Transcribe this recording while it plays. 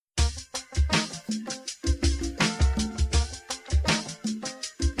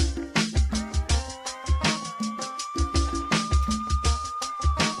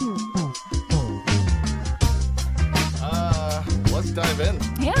in.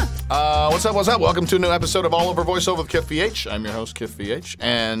 Yeah. What's up? Welcome to a new episode of All Over Voiceover with Kiff VH. I'm your host, Kiff VH.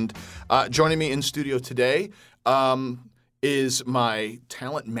 And joining me in studio today is my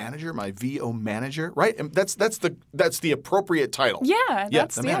talent manager, my VO manager, right? And that's the appropriate title. Yeah,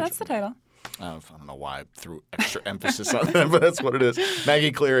 that's the title. I don't know why I threw extra emphasis on that, but that's what it is.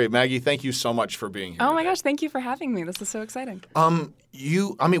 Maggie Cleary. Maggie, thank you so much for being here. Oh my gosh, thank you for having me. This is so exciting.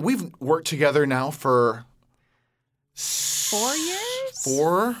 We've worked together now for 4 years?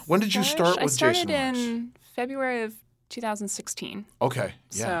 4? When did you start with Jason I started Marks? in February of 2016. Okay,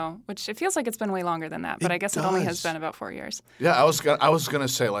 yeah. So, which it feels like it's been way longer than that, but I guess it only has been about 4 years. Yeah, I was gonna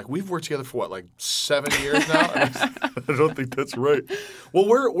say, like, we've worked together for what, like 7 years now? I don't think that's right. Well,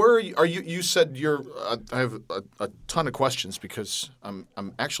 where are you? You said you're. I have a ton of questions because I'm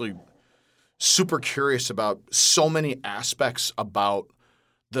actually super curious about so many aspects about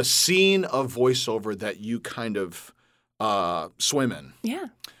the scene of voiceover that you kind of swim in. Yeah.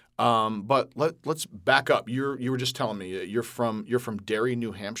 But let's back up. You were just telling me you're from Derry,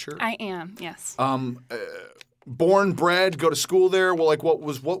 New Hampshire. I am, yes. Born, bred, go to school there. Well, like what?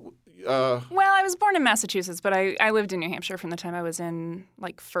 Well, I was born in Massachusetts, but I lived in New Hampshire from the time I was in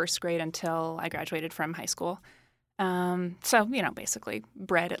like first grade until I graduated from high school. So basically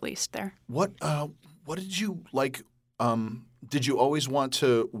bred at least there. What did you like? Did you always want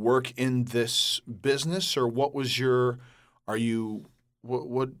to work in this business, or what was your?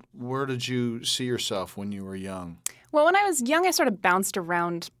 Where did you see yourself when you were young? Well, when I was young, I sort of bounced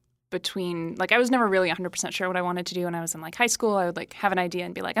around between, like, I was never really 100% sure what I wanted to do when I was in, like, high school. I would, like, have an idea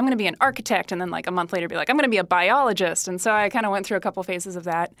and be like, I'm going to be an architect, and then, like, a month later be like, I'm going to be a biologist. And so I kind of went through a couple phases of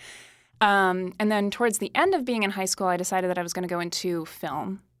that. And then towards the end of being in high school, I decided that I was going to go into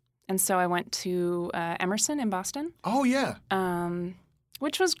film. And so I went to Emerson in Boston. Oh, yeah.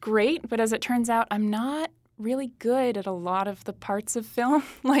 Which was great, but as it turns out, I'm not really good at a lot of the parts of film.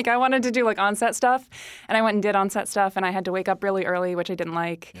 Like, I wanted to do, like, on-set stuff, and I went and did on-set stuff, and I had to wake up really early, which I didn't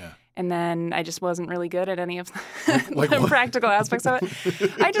like. Yeah. And then I just wasn't really good at any of the practical aspects of it.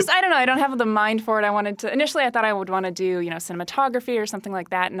 I don't know. I don't have the mind for it. Initially I thought I would want to do, cinematography or something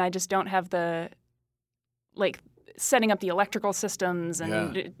like that, and I just don't have the, like, setting up the electrical systems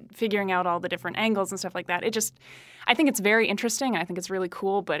and figuring out all the different angles and stuff like that. I think it's very interesting. I think it's really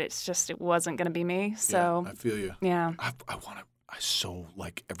cool, but it wasn't going to be me. So yeah, I feel you. Yeah. I so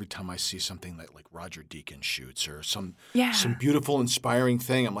like every time I see something that like Roger Deakins shoots or some beautiful, inspiring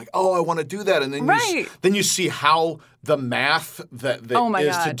thing, I'm like, oh, I want to do that. And then you see how the math that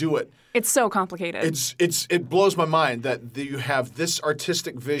is to do it. It's so complicated. It blows my mind that you have this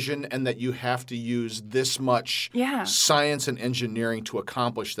artistic vision and that you have to use this much science and engineering to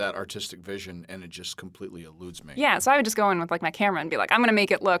accomplish that artistic vision, and it just completely eludes me. Yeah, so I would just go in with like my camera and be like, I'm going to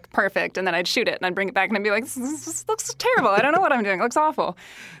make it look perfect, and then I'd shoot it and I'd bring it back and I'd be like, this looks terrible. I don't know what I'm doing. It looks awful.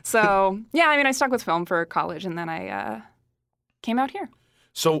 So yeah, I stuck with film for college, and then I came out here.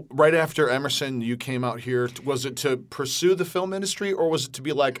 So right after Emerson, you came out here. Was it to pursue the film industry, or was it to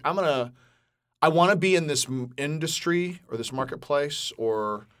be like, I want to be in this industry or this marketplace,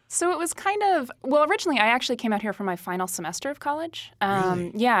 or? So it was kind of, well, originally I actually came out here for my final semester of college.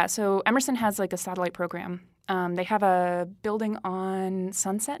 Really? Yeah, so Emerson has like a satellite program. They have a building on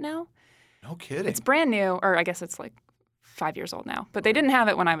Sunset now. No kidding. It's brand new, or I guess it's like 5 years old now. But they didn't have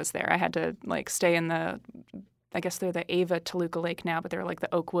it when I was there. I had to like stay in I guess they're the Ava Toluca Lake now, but they're like the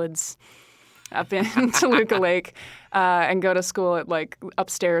Oakwoods up in Toluca Lake, and go to school at like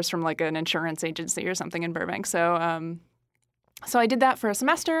upstairs from like an insurance agency or something in Burbank. So I did that for a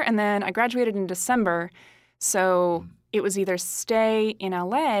semester, and then I graduated in December. So it was either stay in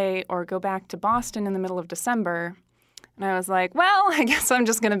LA or go back to Boston in the middle of December. And I was like, well, I guess I'm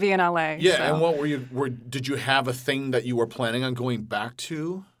just going to be in LA. Yeah, so. And what were you? Did you have a thing that you were planning on going back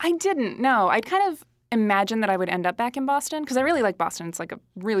to? I didn't. No, I kind of imagined that I would end up back in Boston because I really like Boston. It's like a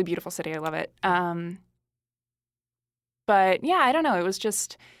really beautiful city. I love it. But yeah, I don't know. It was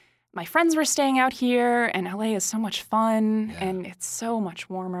just my friends were staying out here, and LA is so much fun, and it's so much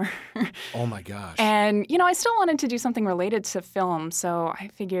warmer. Oh my gosh. And, I still wanted to do something related to film, so I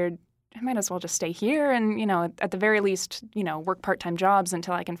figured I might as well just stay here and, at the very least, work part-time jobs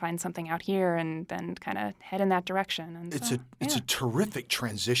until I can find something out here and then kind of head in that direction. And it's a terrific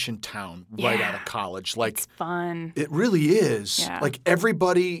transition town right out of college. Like, it's fun. It really is. Yeah. Like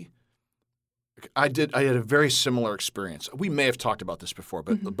everybody I had a very similar experience. We may have talked about this before,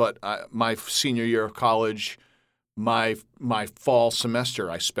 but my senior year of college, my fall semester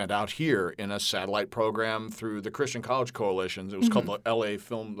I spent out here in a satellite program through the Christian College Coalition. It was called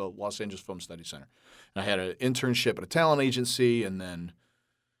the Los Angeles Film Study Center. And I had an internship at a talent agency, and then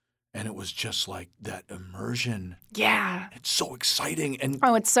and it was just like that immersion. Yeah. It's so exciting. And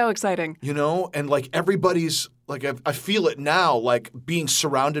Oh, it's so exciting. you know, and like everybody's like I feel it now, like being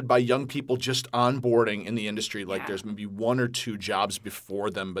surrounded by young people just onboarding in the industry. Like there's maybe 1 or 2 jobs before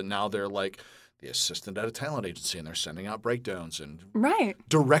them, but now they're like the assistant at a talent agency and they're sending out breakdowns and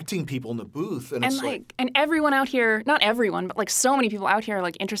directing people in the booth. And it's like and everyone out here, not everyone, but like so many people out here are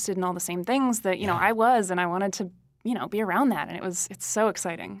like interested in all the same things that, you know, I was, and I wanted to, you know, be around that. And it's so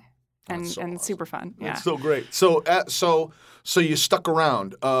exciting. And awesome. super fun. Yeah. It's so great. So you stuck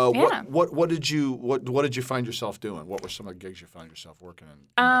around. What did you find yourself doing? What were some of the gigs you found yourself working in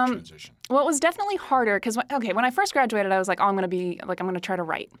that transition? Well, it was definitely harder because when I first graduated, I was like, I'm going to try to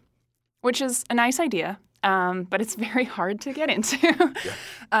write, which is a nice idea, but it's very hard to get into.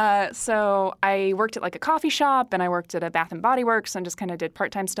 So I worked at like a coffee shop, and I worked at a Bath and Body Works, and just kind of did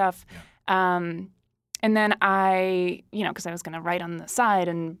part-time stuff. Yeah. And then I, you know, because I was going to write on the side,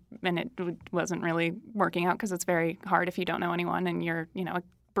 and it wasn't really working out because it's very hard if you don't know anyone and you're, you know, a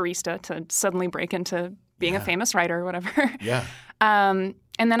barista to suddenly break into being a famous writer or whatever. Yeah. And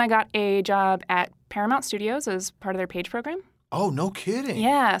then I got a job at Paramount Studios as part of their Page program. Oh, no kidding.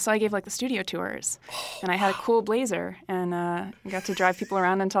 Yeah, so I gave like the studio tours, and I had a cool blazer, and got to drive people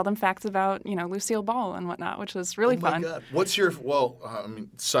around and tell them facts about, you know, Lucille Ball and whatnot, which was really fun. Oh my God. What's your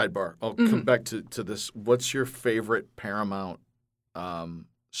sidebar? I'll come back to this. What's your favorite Paramount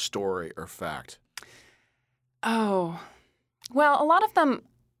story or fact? Oh, well, a lot of them,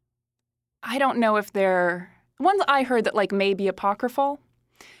 I don't know if they're ones I heard that like may be apocryphal.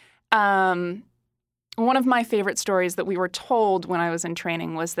 One of my favorite stories that we were told when I was in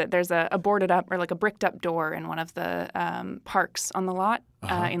training was that there's a boarded up or like a bricked up door in one of the parks on the lot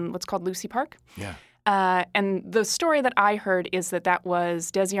in what's called Lucy Park. Yeah. And the story that I heard is that was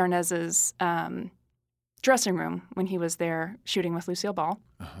Desi Arnaz's dressing room when he was there shooting with Lucille Ball,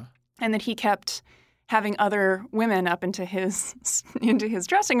 and that he kept having other women up into his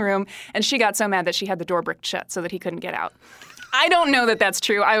dressing room, and she got so mad that she had the door bricked shut so that he couldn't get out. I don't know that that's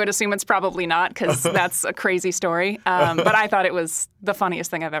true. I would assume it's probably not because that's a crazy story. But I thought it was the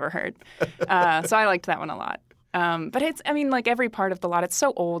funniest thing I've ever heard. So I liked that one a lot. But like every part of the lot, it's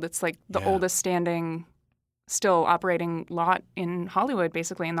so old. It's like the oldest standing, still operating lot in Hollywood,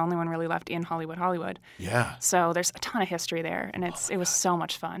 basically, and the only one really left in Hollywood. Yeah. So there's a ton of history there, and it was so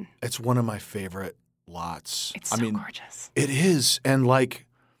much fun. It's one of my favorite lots. It's so gorgeous. It is. And like,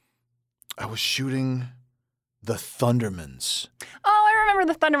 I was shooting the Thundermans. Oh, I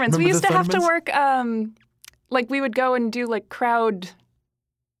remember the Thundermans. We used to have to work, like we would go and do like crowd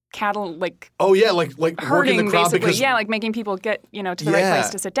cattle, like like herding, working the crowd basically. because like making people get, you know, to the right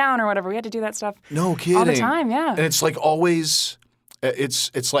place to sit down or whatever. We had to do that stuff. No kidding. All the time, yeah. And it's like always,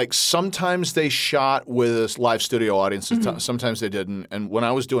 it's like sometimes they shot with a live studio audience, sometimes they didn't. And when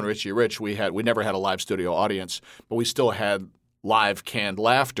I was doing Richie Rich, we never had a live studio audience, but we still had live canned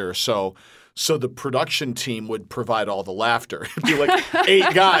laughter. So the production team would provide all the laughter. It'd be like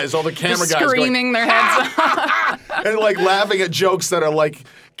 8 guys, all the camera guys screaming their heads off. And like laughing at jokes that are like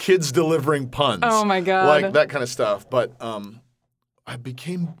kids delivering puns. Oh my God. Like that kind of stuff. But I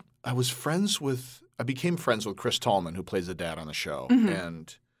became friends with Chris Tallman, who plays the dad on the show.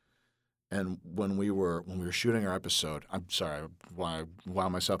 And when we were shooting our episode, I'm sorry, I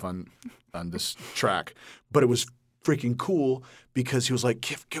wound myself on this track, but it was freaking cool because he was like,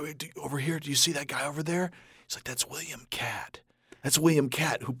 Kiff, over here. Do you see that guy over there? He's like, that's William Catt. That's William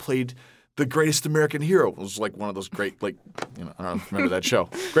Catt, who played the Greatest American Hero. It was like one of those great, like, you know, I don't know if you remember that show,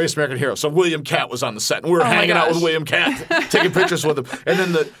 Greatest American Hero. So William Catt was on the set, and we were hanging out with William Catt, taking pictures with him. And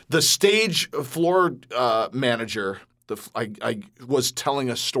then the stage floor manager, I was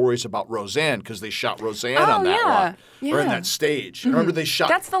telling us stories about Roseanne because they shot Roseanne on that lot, or in that stage. Remember they shot.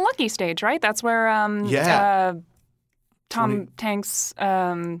 That's the Lucky stage, right? That's where Tom Hanks'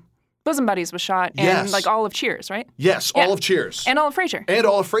 Bosom Buddies was shot, and like all of Cheers, right? Yes, all of Cheers. And all of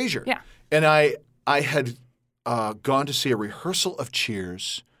Frasier. Yeah. And I had gone to see a rehearsal of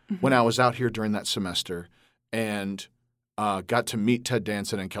Cheers when I was out here during that semester, and got to meet Ted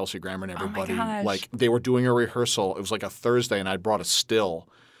Danson and Kelsey Grammer and everybody. Oh my gosh. Like they were doing a rehearsal. It was like a Thursday, and I brought a still,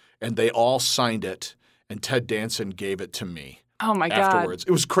 and they all signed it, and Ted Danson gave it to me. Oh my God. Afterwards. It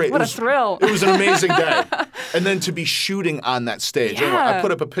was crazy. What a thrill. It was an amazing day. And then to be shooting on that stage. Yeah. Anyway, I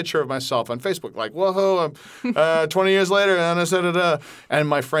put up a picture of myself on Facebook like, whoa, 20 years later, and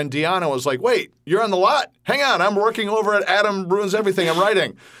my friend Deanna was like, wait, you're on the lot? Hang on, I'm working over at Adam Ruins Everything. I'm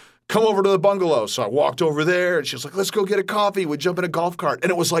writing. Come over to the bungalow. So I walked over there, and she was like, let's go get a coffee. We jump in a golf cart. And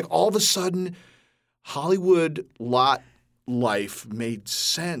it was like all of a sudden, Hollywood lot life made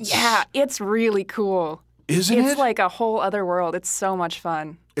sense. Yeah, it's really cool. Isn't it? It's like a whole other world. It's so much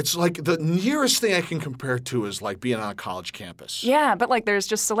fun. It's like the nearest thing I can compare to is like being on a college campus. Yeah, but like there's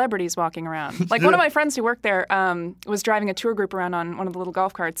just celebrities walking around. Like one of my friends who worked there was driving a tour group around on one of the little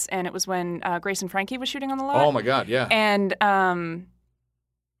golf carts, and it was when Grace and Frankie was shooting on the lot. Oh my God, yeah. And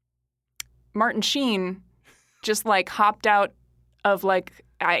Martin Sheen just like hopped out of like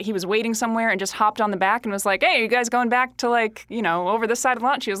he was waiting somewhere and just hopped on the back and was like, "Hey, are you guys going back to like, over this side of the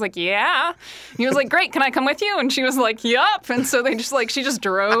lot?" She was like, "Yeah." He was like, "Great, can I come with you?" And she was like, "Yup." And so they just like she just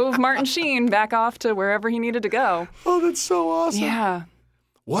drove Martin Sheen back off to wherever he needed to go. Oh, that's so awesome. Yeah.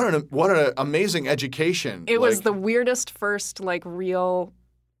 What an amazing education. It was the weirdest first like real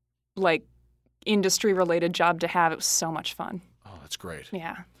like industry related job to have. It was so much fun. Oh, that's great.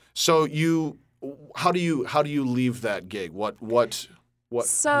 Yeah. So how do you leave that gig? How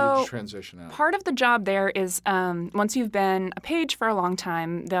do you transition out? Part of the job there is once you've been a page for a long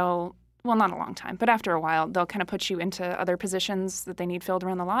time, not a long time, but after a while, they'll kind of put you into other positions that they need filled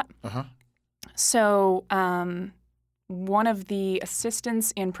around the lot. Uh-huh. So one of the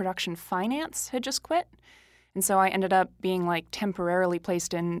assistants in production finance had just quit. And so I ended up being like temporarily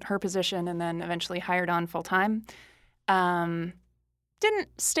placed in her position and then eventually hired on full time. Didn't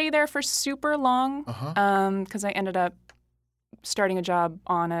stay there for super long because I ended up starting a job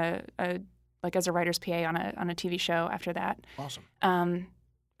on as a writer's PA on a TV show after that. Awesome.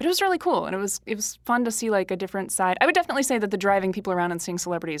 But it was really cool, and it was fun to see like a different side. I would definitely say that the driving people around and seeing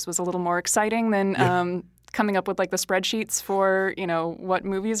celebrities was a little more exciting than coming up with like the spreadsheets for what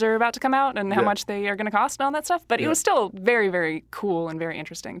movies are about to come out and how much they are going to cost and all that stuff. But it was still very, very cool and very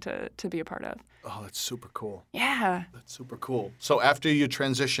interesting to be a part of. Oh, that's super cool. Yeah. That's super cool. So after you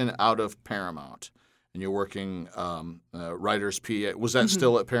transition out of Paramount and you're working writer's PA, was that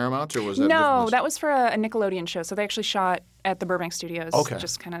still at Paramount or was that No, that was for a Nickelodeon show. So they actually shot at the Burbank Studios,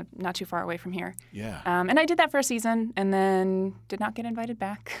 just kind of not too far away from here. Yeah. And I did that for a season and then did not get invited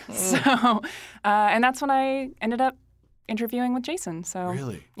back. So, and that's when I ended up interviewing with Jason. So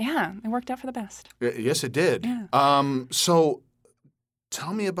really? Yeah, it worked out for the best. Yes, it did. Yeah. So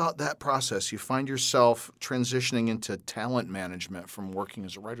tell me about that process. You find yourself transitioning into talent management from working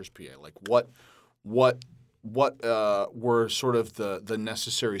as a writer's PA. Like what were sort of the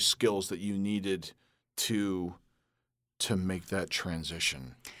necessary skills that you needed to make that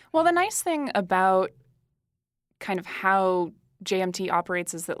transition? Well, the nice thing about kind of how JMT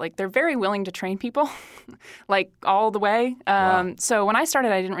operates is that like they're very willing to train people like all the way. Wow. So when I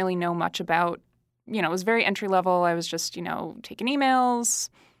started, I didn't really know much about, it was very entry level. I was just, taking emails,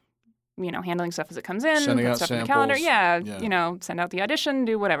 handling stuff as it comes in, sending put out stuff samples. in the calendar. Yeah, send out the audition,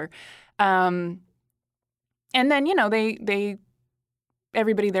 do whatever. And then,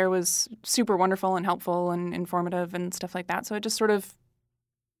 everybody there was super wonderful and helpful and informative and stuff like that. So it just sort of,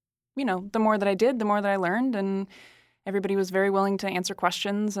 the more that I did, the more that I learned, and everybody was very willing to answer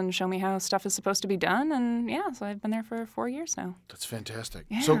questions and show me how stuff is supposed to be done. And so I've been there for 4 years now. That's fantastic.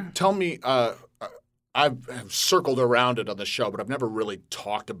 Yeah. So tell me, I've circled around it on the show, but I've never really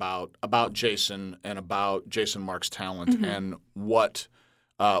talked about Jason and about Jason Mark's talent and what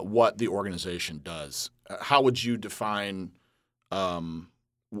the organization does. How would you define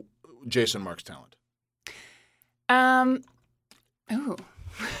Jason Mark's talent?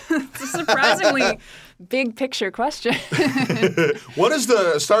 It's a surprisingly big picture question. What is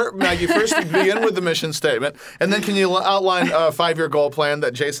Maggie, first begin with the mission statement, and then can you outline a 5-year goal plan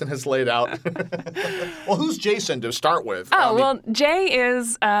that Jason has laid out? Well, who's Jason to start with? Jay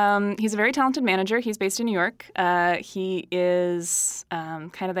is, he's a very talented manager. He's based in New York. He is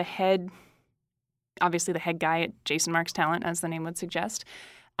kind of obviously the head guy at Jason Mark's Talent, as the name would suggest.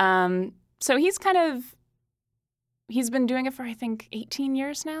 So he's been doing it for, I think, 18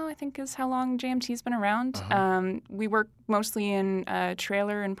 years now, I think is how long JMT's been around. We work mostly in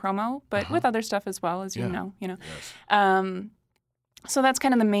trailer and promo, but with other stuff as well, as you know. Yes. So that's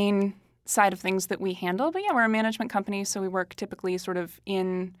kind of the main side of things that we handle. But we're a management company, so we work typically sort of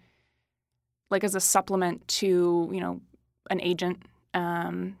in, like as a supplement to, an agent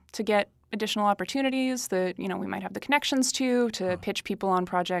to get additional opportunities that, we might have the connections to pitch people on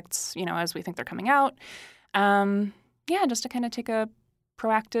projects, as we think they're coming out. Just to kind of take a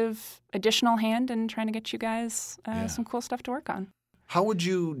proactive additional hand in trying to get you guys some cool stuff to work on. How would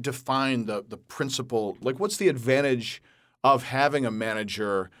you define the principle? Like, what's the advantage of having a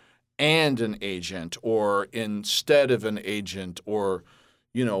manager and an agent, or instead of an agent, or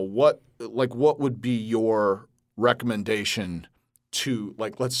what would be your recommendation to,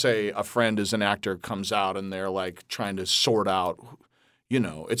 like, let's say a friend is an actor, comes out and they're like trying to sort out,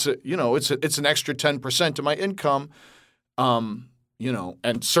 it's an extra 10% to my income,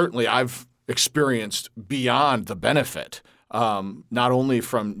 and certainly I've experienced beyond the benefit not only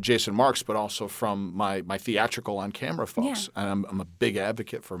from Jason Marks, but also from my theatrical on camera folks. Yeah. And I'm a big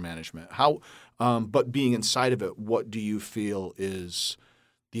advocate for management. But being inside of it, what do you feel is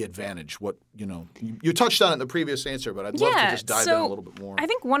the advantage? What, you touched on it in the previous answer, but I'd love to just dive in a little bit more. I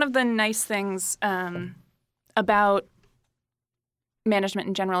think one of the nice things about management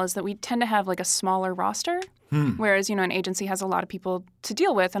in general is that we tend to have like a smaller roster, whereas, an agency has a lot of people to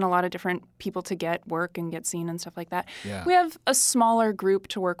deal with and a lot of different people to get work and get seen and stuff like that. Yeah. We have a smaller group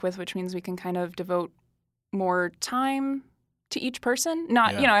to work with, which means we can kind of devote more time to each person.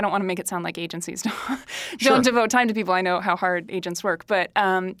 Not, I don't want to make it sound like agencies don't devote time to people. I know how hard agents work, but,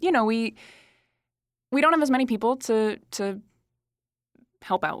 we don't have as many people to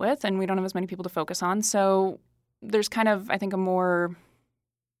help out with, and we don't have as many people to focus on. So there's kind of, I think, a more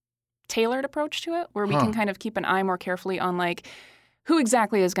tailored approach to it where we can kind of keep an eye more carefully on like who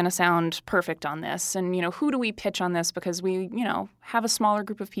exactly is going to sound perfect on this, and who do we pitch on this, because we have a smaller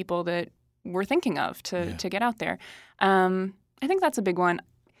group of people that we're thinking of to get out there. I think that's a big one.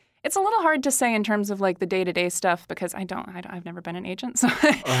 It's a little hard to say in terms of like the day-to-day stuff because I've never been an agent, so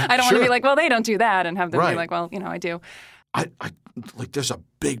I don't want to be like, well, they don't do that, and have them be like, well, I do. I like there's a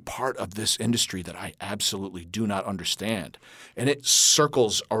big part of this industry that I absolutely do not understand. And it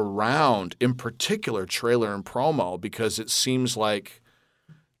circles around, in particular, trailer and promo, because it seems like,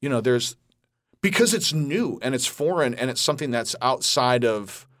 because it's new and it's foreign and it's something that's outside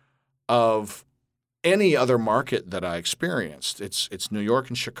of any other market that I experienced. It's New York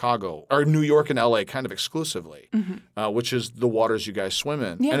and Chicago, or New York and LA kind of exclusively, which is the waters you guys swim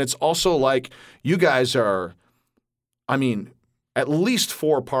in. Yeah. And it's also like you guys are, at least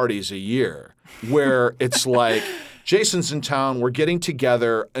 4 parties a year where it's like, Jason's in town, we're getting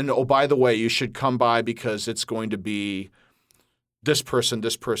together, and oh, by the way, you should come by because it's going to be this person,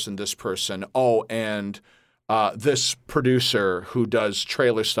 this person, this person. Oh, and this producer who does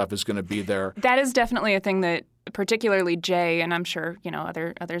trailer stuff is going to be there. That is definitely a thing that particularly Jay, and I'm sure,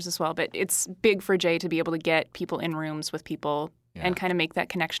 others as well, but it's big for Jay to be able to get people in rooms with people and kind of make that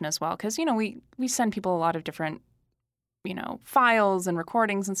connection as well. Because, we send people a lot of different files and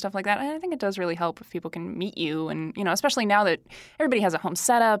recordings and stuff like that. And I think it does really help if people can meet you. And, especially now that everybody has a home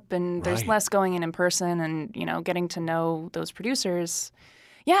setup and there's less going in person and, getting to know those producers.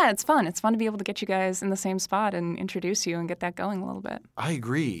 Yeah, it's fun. It's fun to be able to get you guys in the same spot and introduce you and get that going a little bit. I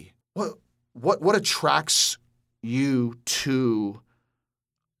agree. What attracts you to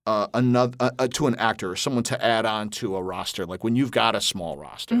to an actor or someone to add on to a roster? Like when you've got a small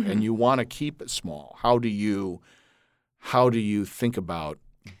roster and you want to keep it small, how do you think about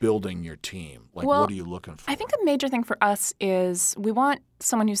building your team? Like, what are you looking for? I think a major thing for us is we want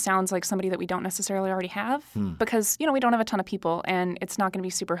someone who sounds like somebody that we don't necessarily already have because, we don't have a ton of people, and it's not going to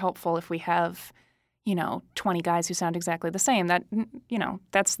be super helpful if we have, 20 guys who sound exactly the same. That,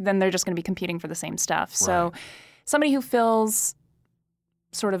 then they're just going to be competing for the same stuff. So somebody who fills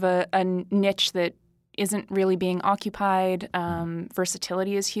sort of a niche that isn't really being occupied.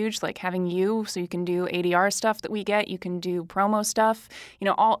 Versatility is huge, like having you, so you can do ADR stuff that we get, you can do promo stuff,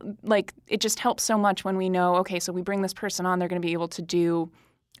 it just helps so much when we know, okay, so we bring this person on, they're going to be able to do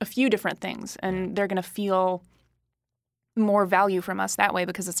a few different things, and they're going to feel more value from us that way,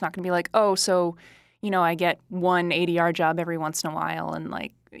 because it's not going to be like, oh, so, I get one ADR job every once in a while, and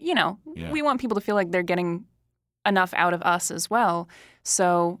we want people to feel like they're getting enough out of us as well.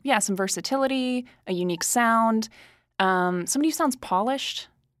 So, some versatility, a unique sound, somebody who sounds polished,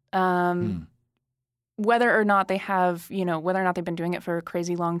 whether or not they have, whether or not they've been doing it for a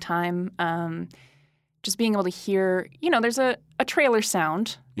crazy long time, just being able to hear, there's a trailer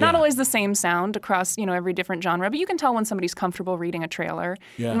sound, not always the same sound across, every different genre, but you can tell when somebody's comfortable reading a trailer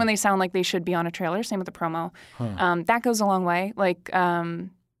and when they sound like they should be on a trailer, same with the promo. That goes a long way. Like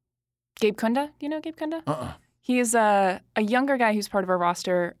Gabe Kunda, do you know Gabe Kunda? He's a younger guy who's part of our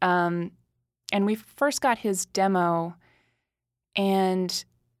roster, and we first got his demo, and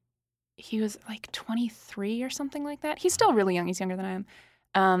he was like 23 or something like that. He's still really young. He's younger than I am.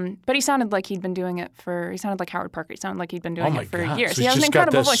 But he sounded like he'd been doing it he sounded like Howard Parker. He sounded like he'd been doing it for years. So he has an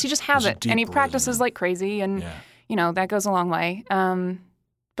incredible voice. He just has it, and he practices like crazy, and, that goes a long way.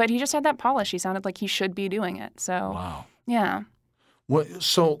 But he just had that polish. He sounded like he should be doing it. So, wow. Yeah.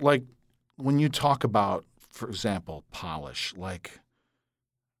 So, like, when you talk about, for example, polish,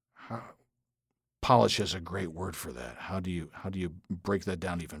 polish is a great word for that. How do you break that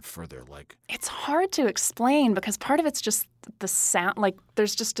down even further? Like, it's hard to explain because part of it's just the sound. Like,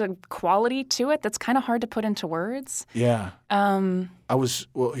 there's just a quality to it that's kind of hard to put into words. Yeah. I was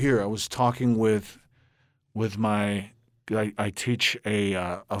talking with my I teach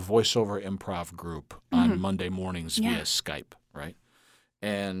a voiceover improv group on Monday mornings via Skype, right?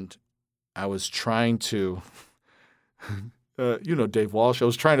 And I was trying to, Dave Walsh. I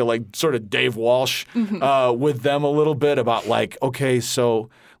was trying to like sort of Dave Walsh with them a little bit about like, okay, so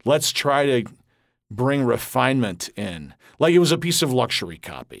let's try to bring refinement in. Like it was a piece of luxury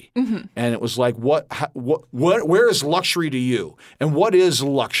copy, and it was like, where is luxury to you, and what is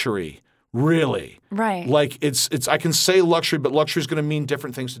luxury really? Right. Like it's. I can say luxury, but luxury is going to mean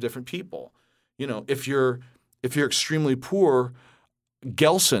different things to different people. You know, if you're extremely poor,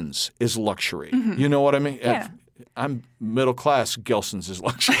 Gelson's is luxury. You know what I mean? Yeah. I'm middle class. Gelson's is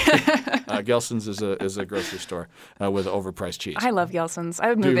luxury. Gelson's is a grocery store with overpriced cheese. I love Gelson's. I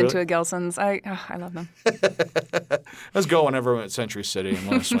would move into a Gelson's. I love them. Let's go whenever I'm at Century City and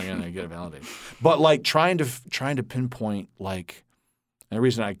want to swing in and get it validated. But like trying to pinpoint like, and the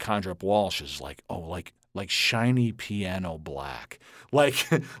reason I conjure up Walsh is like, like shiny piano black, like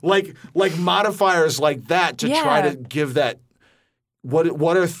modifiers like that to try to give that.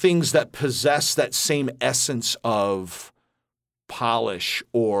 What are things that possess that same essence of polish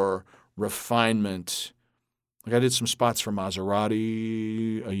or refinement? Like I did some spots for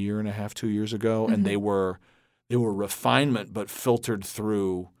Maserati a year and a half, 2 years ago, and they were refinement but filtered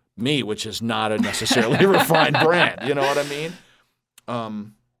through me, which is not a necessarily refined brand. You know what I mean?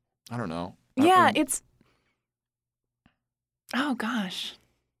 I don't know. Yeah, it's oh gosh.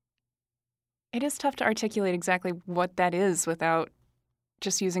 It is tough to articulate exactly what that is without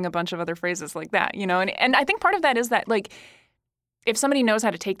just using a bunch of other phrases like that, you know? And I think part of that is that, like, if somebody knows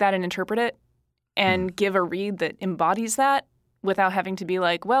how to take that and interpret it and give a read that embodies that without having to be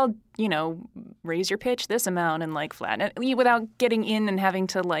like, well, you know, raise your pitch this amount and, like, flatten it, without getting in and having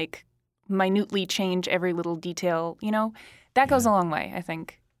to, like, minutely change every little detail, you know, that goes a long way, I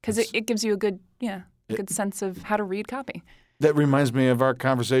think, because it gives you a good sense of how to read copy. That reminds me of our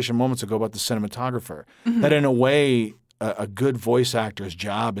conversation moments ago about the cinematographer, that in a way – a good voice actor's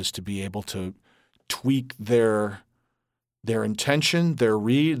job is to be able to tweak their intention, their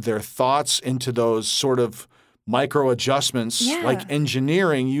read, their thoughts into those sort of micro adjustments, like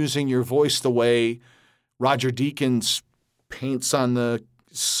engineering, using your voice the way Roger Deakins paints on the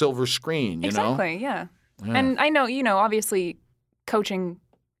silver screen, you know? Exactly, yeah. And I know, you know, obviously coaching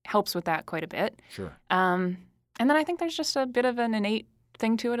helps with that quite a bit. Sure. And then I think there's just a bit of an innate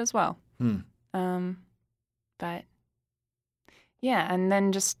thing to it as well. But yeah, and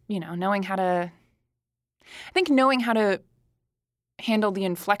then just, you know, knowing how to handle the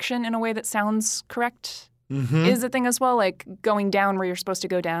inflection in a way that sounds correct is a thing as well, like going down where you're supposed to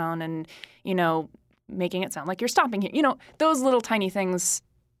go down and, you know, making it sound like you're stopping here. You know, those little tiny things.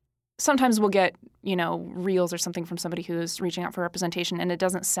 Sometimes we'll get, you know, reels or something from somebody who's reaching out for representation and it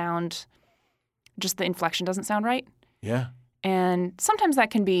doesn't sound, just the inflection doesn't sound right. Yeah. And sometimes that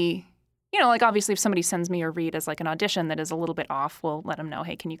can be, you know, like obviously if somebody sends me a read as like an audition that is a little bit off, we'll let them know,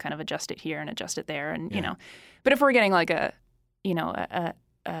 hey, can you kind of adjust it here and adjust it there? And, you know, but if we're getting like a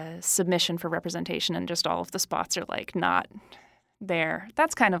submission for representation and just all of the spots are like not there,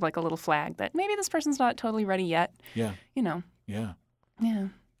 that's kind of like a little flag that maybe this person's not totally ready yet. Yeah. You know. Yeah. Yeah.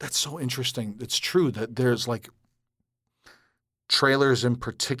 That's so interesting. It's true that there's like trailers in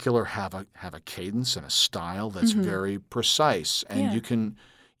particular have a cadence and a style that's very precise, and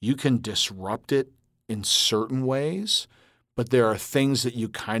you can disrupt it in certain ways, but there are things that you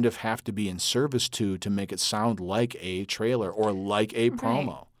kind of have to be in service to make it sound like a trailer or like a promo.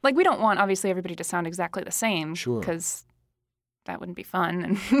 Right. Like we don't want obviously everybody to sound exactly the same, because that wouldn't be fun.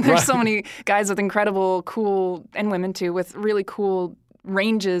 And there's so many guys with incredible, cool, and women too, with really cool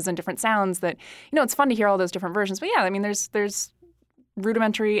ranges and different sounds that, you know, it's fun to hear all those different versions. But yeah, I mean, there's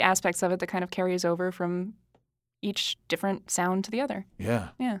rudimentary aspects of it that kind of carries over from each different sound to the other. Yeah.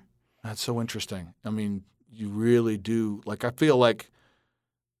 Yeah. That's so interesting. I mean, you really do. Like, I feel like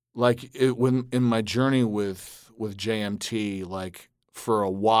when in my journey with JMT, like for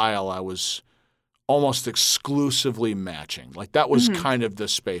a while I was almost exclusively matching. Like that was kind of the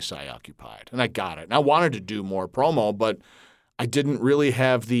space I occupied, and I got it. And I wanted to do more promo, but I didn't really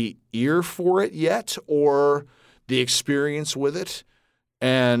have the ear for it yet or the experience with it.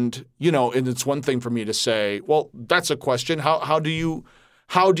 And, you know, and it's one thing for me to say, well, that's a question. How do you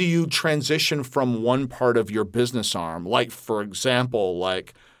transition from one part of your business arm? Like, for example,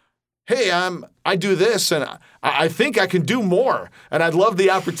 like, hey, I do this, and I think I can do more, and I'd love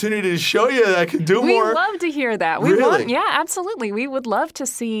the opportunity to show you that I can do more. We love to hear that. Yeah, absolutely. We would love to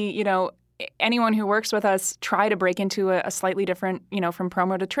see, you know, anyone who works with us try to break into a slightly different, you know, from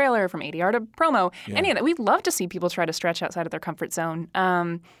promo to trailer, from ADR to promo, any of that. We'd love to see people try to stretch outside of their comfort zone.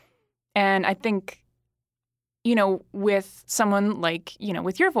 And I think with someone like,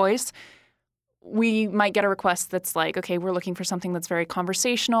 with your voice, we might get a request that's like, okay, we're looking for something that's very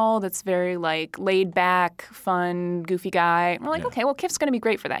conversational, that's very like laid back, fun, goofy guy. And we're like, okay, well, Kiff's going to be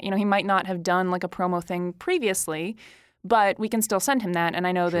great for that. He might not have done like a promo thing previously, but we can still send him that. And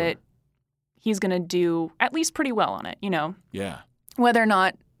I know that he's going to do at least pretty well on it, Yeah. Whether or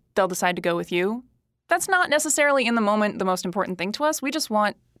not they'll decide to go with you, that's not necessarily in the moment the most important thing to us. We just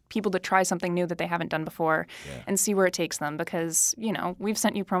want people to try something new that they haven't done before and see where it takes them because, we've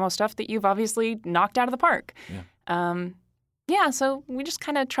sent you promo stuff that you've obviously knocked out of the park. So we just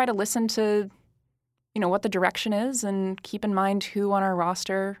kind of try to listen to, what the direction is and keep in mind who on our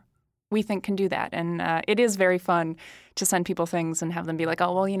roster we think can do that. And it is very fun to send people things and have them be like,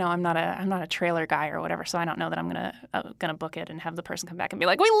 oh, well, I'm not a trailer guy or whatever, so I don't know that I'm gonna book it, and have the person come back and be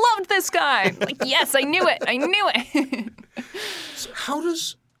like, we loved this guy. I'm like, yes, I knew it. So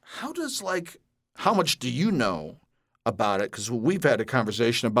how much do you know about it? Because we've had a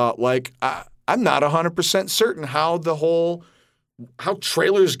conversation about I'm not 100% certain how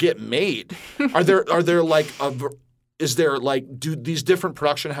trailers get mid. Do these different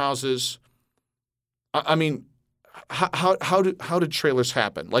production houses? I mean, how do trailers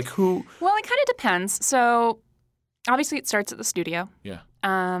happen? Like who? Well, it kind of depends. So obviously it starts at the studio. Yeah.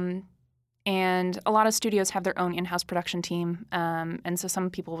 And a lot of studios have their own in-house production team. And so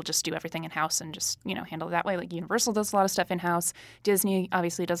some people will just do everything in-house and just, handle it that way. Like Universal does a lot of stuff in-house. Disney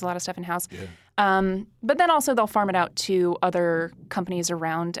obviously does a lot of stuff in-house. Yeah. But then also they'll farm it out to other companies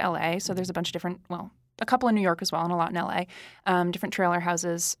around LA. So there's a bunch of different, a couple in New York as well and a lot in LA, different trailer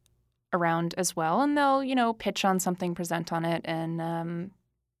houses around as well. And they'll, pitch on something, present on it. And,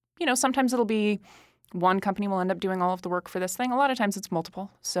 sometimes it'll be one company will end up doing all of the work for this thing. A lot of times it's multiple.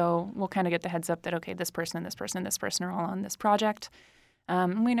 So we'll kind of get the heads up that, okay, this person and this person and this person are all on this project.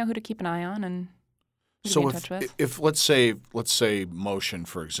 And we know who to keep an eye on and who to be in touch with. If let's say Motion,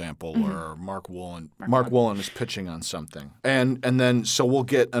 for example, or Mark Woolen is pitching on something. And then so we'll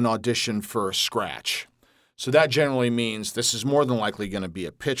get an audition for a scratch. So that generally means this is more than likely going to be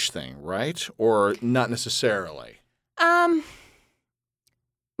a pitch thing, right? Or not necessarily?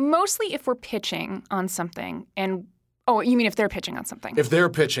 Mostly if we're pitching on something and you mean if they're pitching on something? If they're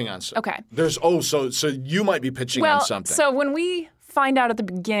pitching on something. Okay. So you might be pitching on something. So when we find out at the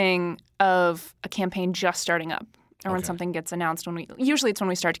beginning of a campaign just starting up or when something gets announced, usually it's when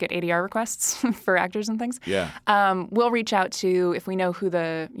we start to get ADR requests for actors and things. Yeah. We'll reach out to, if we know who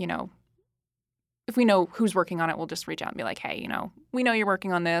if we know who's working on it, we'll just reach out and be like, hey, we know you're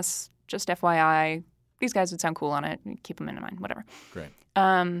working on this. Just FYI, these guys would sound cool on it. Keep them in mind, whatever. Great.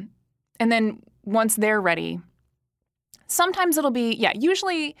 And then once they're ready, sometimes it'll be,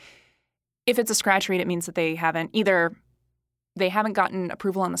 usually if it's a scratch read, it means that they haven't gotten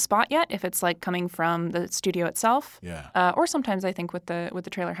approval on the spot yet, if it's like coming from the studio itself. Yeah. Or sometimes I think with the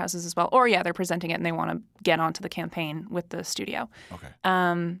trailer houses as well. Or they're presenting it and they want to get onto the campaign with the studio. Okay.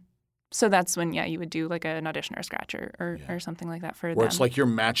 So that's when, you would do like an audition or a scratch or something like that for them. Where it's like you're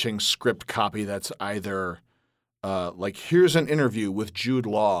matching script copy that's either here's an interview with Jude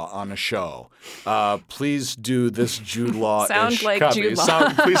Law on a show. Please do this Jude Law-ish Sound like copy. Jude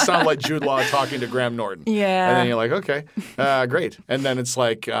Law. Please sound like Jude Law talking to Graham Norton. Yeah. And then you're like, okay, great. And then it's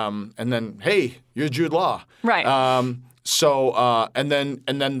like, and then, hey, you're Jude Law. Right. And then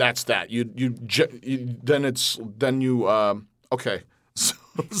that's that. Okay. So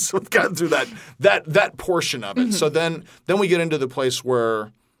we've gotten through that portion of it. Mm-hmm. So then we get into the place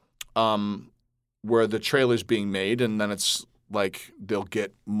where the trailer's being made, and then it's like they'll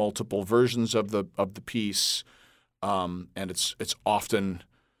get multiple versions of the piece, and it's often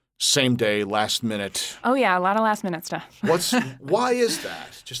same day, last minute. Oh yeah, a lot of last minute stuff. Why is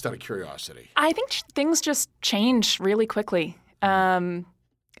that? Just out of curiosity. I think things just change really quickly.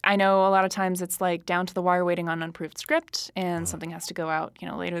 I know a lot of times it's like down to the wire waiting on an approved script and something has to go out,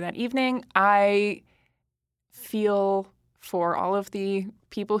 later that evening. I feel for all of the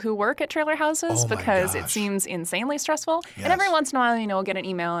people who work at trailer houses because it seems insanely stressful. Yes. And every once in a while, I'll get an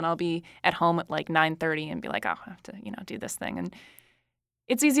email and I'll be at home at like 9:30 and be like, I have to, do this thing. And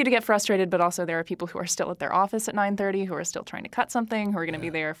it's easy to get frustrated, but also there are people who are still at their office at 9:30 who are still trying to cut something, who are going to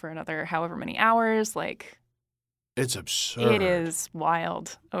be there for another however many hours. Like, it's absurd. It is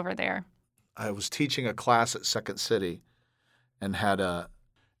wild over there. I was teaching a class at Second City and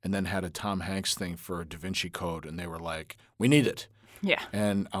then had a Tom Hanks thing for Da Vinci Code, and they were like, we need it. Yeah.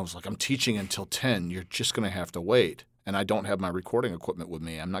 And I was like, I'm teaching until 10. You're just going to have to wait. And I don't have my recording equipment with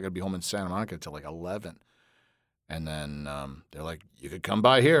me. I'm not going to be home in Santa Monica until like 11. And then they're like, you could come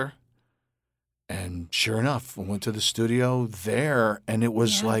by here. And sure enough, we went to the studio there, and it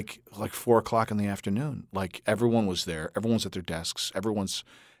was like 4 o'clock in the afternoon. Like everyone was there. Everyone's at their desks. Everyone's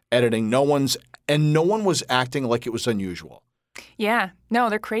editing. No one was acting like it was unusual. Yeah. No,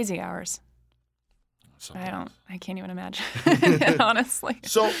 they're crazy hours. Sometimes. I can't even imagine, honestly.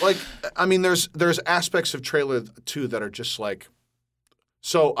 So, like, I mean, there's aspects of trailer 2 that are just like,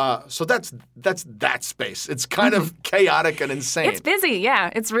 so that's that space. It's kind of chaotic and insane. It's busy, yeah.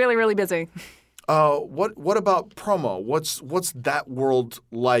 It's really, really busy. What about promo? What's that world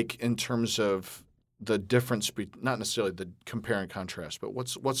like in terms of the difference, not necessarily the compare and contrast, but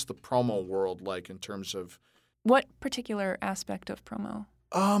what's the promo world like in terms of what particular aspect of promo?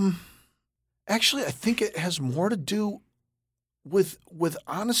 Actually, I think it has more to do with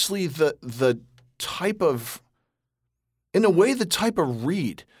honestly the type of, in a way, the type of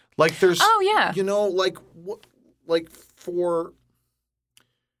read. Like there's, you know, like for.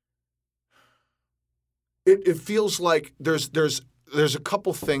 It feels like there's a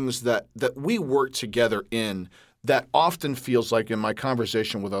couple things that we work together in that often feels like in my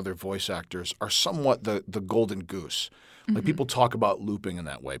conversation with other voice actors are somewhat the golden goose. Like people talk about looping in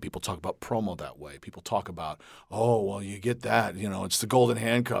that way. People talk about promo that way. People talk about, oh, well, you get that. You know, it's the golden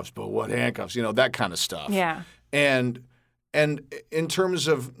handcuffs, but what handcuffs? You know, that kind of stuff. Yeah. And in terms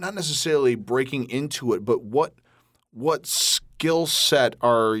of not necessarily breaking into it, but what skill set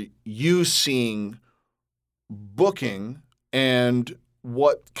are you seeing booking, and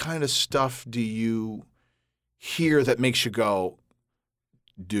what kind of stuff do you hear that makes you go,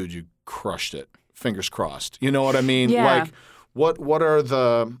 dude, you crushed it. Fingers crossed. You know what I mean? Yeah. Like what are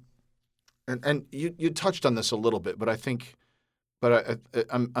the and you touched on this a little bit, but I think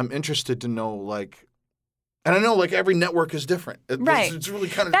I'm interested to know, like, and I know like every network is different. Right. It's really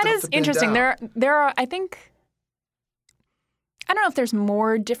kind of that tough is to pin interesting. down. There are, I think, I don't know if there's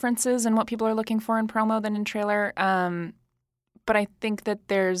more differences in what people are looking for in promo than in trailer, but I think that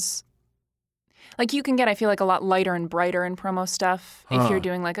there's, like, you can get, I feel like, a lot lighter and brighter in promo stuff. If you're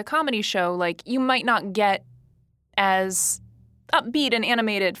doing like a comedy show, like you might not get as upbeat and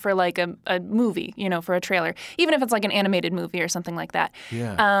animated for like a movie, you know, for a trailer, even if it's like an animated movie or something like that.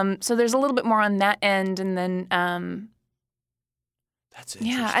 Yeah. So there's a little bit more on that end, and then that's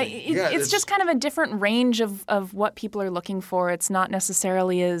interesting. it's just kind of a different range of what people are looking for. It's not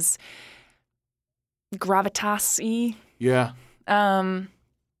necessarily as gravitas-y. Yeah.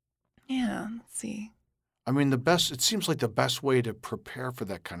 Yeah, let's see. I mean, it seems like the best way to prepare for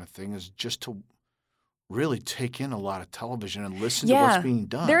that kind of thing is just to really take in a lot of television and listen to what's being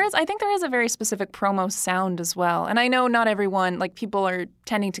done. I think there is a very specific promo sound as well. And I know not everyone, like people are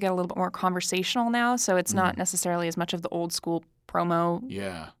tending to get a little bit more conversational now, so it's not necessarily as much of the old school promo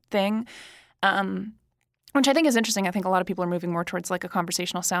thing. Which I think is interesting. I think a lot of people are moving more towards like a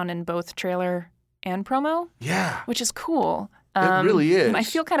conversational sound in both trailer and promo. Yeah. Which is cool. It really is. And I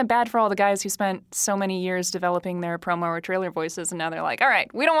feel kind of bad for all the guys who spent so many years developing their promo or trailer voices, and now they're like, all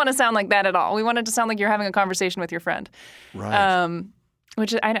right, we don't want to sound like that at all. We want it to sound like you're having a conversation with your friend. Right.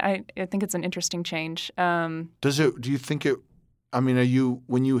 Which I think it's an interesting change. Do you think it, I mean,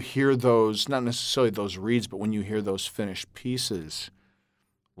 when you hear those, not necessarily those reads, but when you hear those finished pieces,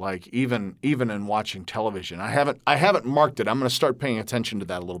 like even in watching television, I haven't marked it. I'm going to start paying attention to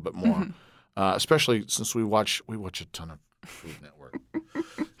that a little bit more, especially since we watch a ton of Food Network.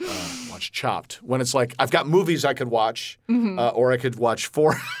 Watch Chopped. When it's like I've got movies I could watch, or I could watch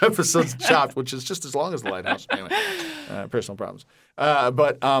 4 episodes of Chopped, which is just as long as The Lighthouse. Anyway, personal problems.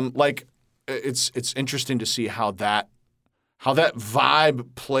 But like it's interesting to see how that vibe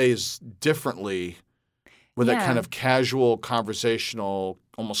plays differently with that kind of casual, conversational,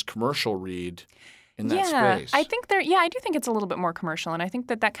 almost commercial read in that space. I think I do think it's a little bit more commercial, and I think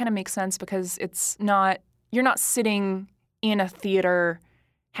that kind of makes sense because you're not sitting in a theater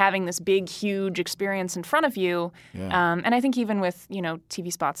having this big, huge experience in front of you. Yeah. And I think even with, you know,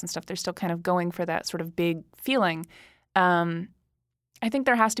 TV spots and stuff, they're still kind of going for that sort of big feeling. I think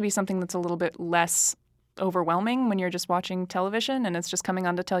there has to be something that's a little bit less overwhelming when you're just watching television and it's just coming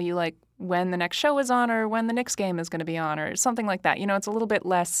on to tell you, like, when the next show is on or when the Knicks game is going to be on or something like that. You know, it's a little bit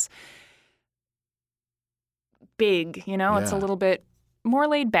less big, you know? It's a little bit more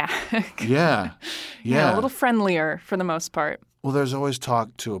laid back. Yeah. You know, a little friendlier for the most part. Well, there's always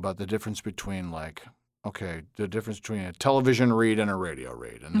talk, too, about the difference between, like, the difference between a television read and a radio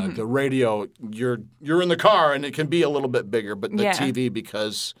read. And like the radio, you're in the car and it can be a little bit bigger, but the TV,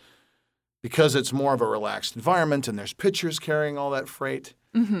 because it's more of a relaxed environment and there's pictures carrying all that freight,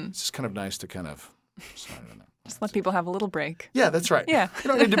 it's just kind of nice to kind of slide it in there. Just let people have a little break. Yeah, that's right. Yeah. You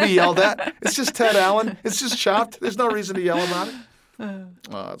don't need to be yelled at. It's just Ted Allen. It's just Chopped. There's no reason to yell about it.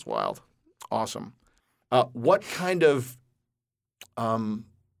 Oh, that's wild. awesome. What kind of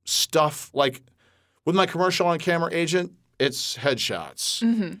stuff, like with my commercial on camera agent, it's headshots.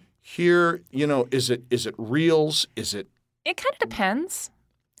 Mm-hmm. Here, is it reels? Is it? It kind of depends.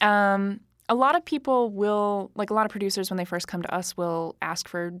 A lot of people will, like a lot of producers when they first come to us, will ask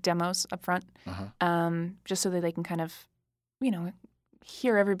for demos up front, just so that they can kind of,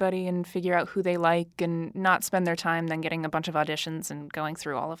 hear everybody and figure out who they like and not spend their time then getting a bunch of auditions and going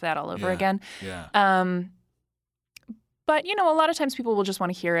through all of that all over again. Yeah. But, a lot of times people will just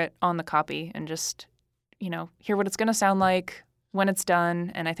want to hear it on the copy and just, hear what it's going to sound like when it's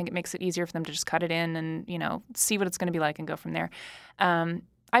done. And I think it makes it easier for them to just cut it in and, see what it's going to be like and go from there.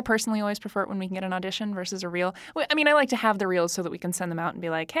 I personally always prefer it when we can get an audition versus a reel. I mean, I like to have the reels so that we can send them out and be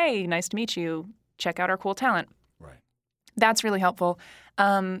like, hey, nice to meet you. Check out our cool talent. Right. That's really helpful.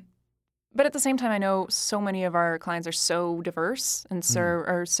 But at the same time, I know so many of our clients are so diverse and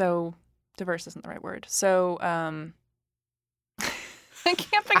so diverse isn't the right word. So I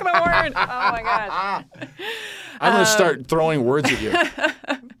can't think of a word. Oh, my gosh. I'm going to start throwing words at you.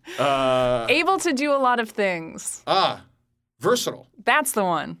 Able to do a lot of things. Versatile. That's the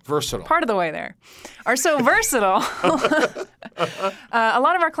one. Versatile. Part of the way there. Are so versatile. A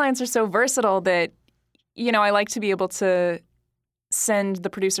lot of our clients are so versatile that, I like to be able to send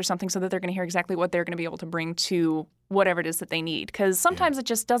the producer something so that they're going to hear exactly what they're going to be able to bring to whatever it is that they need. Because sometimes it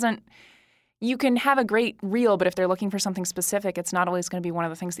just doesn't – you can have a great reel, but if they're looking for something specific, it's not always going to be one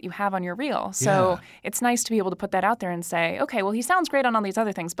of the things that you have on your reel. So it's nice to be able to put that out there and say, okay, well, he sounds great on all these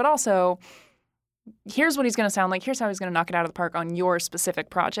other things, but also – here's what he's going to sound like. Here's how he's going to knock it out of the park on your specific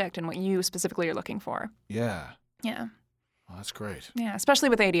project and what you specifically are looking for. Yeah. Yeah. Well, that's great. Yeah, especially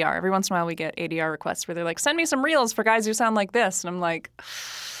with ADR. Every once in a while we get ADR requests where they're like, send me some reels for guys who sound like this. And I'm like,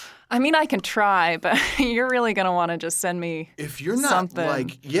 I mean, I can try, but you're really going to want to just send me if you're not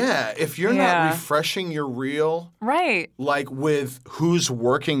something. If you're not refreshing your reel. Right. Like with who's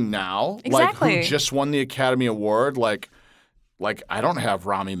working now. Exactly. Like who just won the Academy Award. Like I don't have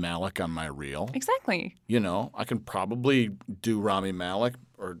Rami Malek on my reel. Exactly. I can probably do Rami Malek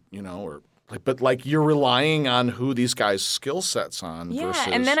but you're relying on who these guys' skill sets on. Yeah, versus...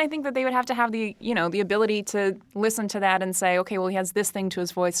 and then I think that they would have to have the ability to listen to that and say, okay, well, he has this thing to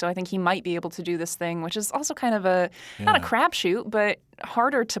his voice, so I think he might be able to do this thing, which is also kind of not a crapshoot, but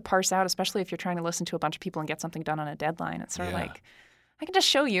harder to parse out, especially if you're trying to listen to a bunch of people and get something done on a deadline. It's sort of like, I can just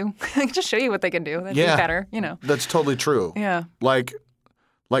show you. I can just show you what they can do. That'd be better, That's totally true. Yeah. Like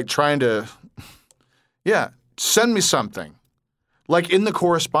trying to, send me something. Like in the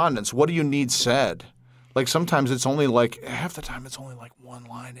correspondence, what do you need said? Like sometimes it's only half the time it's only one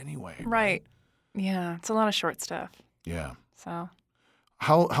line anyway. Right. Yeah. It's a lot of short stuff. Yeah. So.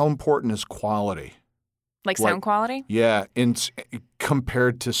 How important is quality? Like sound quality? Yeah.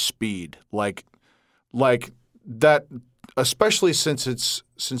 Compared to speed. Like that, especially since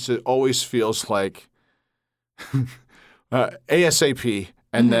it always feels like ASAP.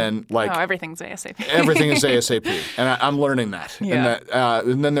 And then everything's ASAP. Everything is ASAP, and I'm learning that. Yeah.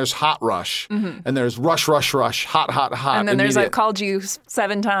 And then there's hot rush, and there's rush, hot, and then there's I've called you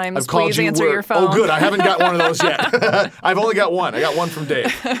 7 times. Please answer your phone. Oh, good. I haven't got one of those yet. I've only got one. I got one from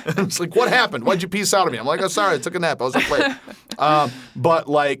Dave. It's like, what happened? Why'd you peace out of me? I'm like, oh, sorry, I took a nap. I was up late.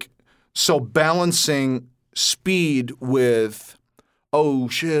 But so balancing speed with. Oh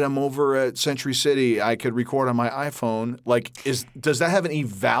shit! I'm over at Century City. I could record on my iPhone. Does that have any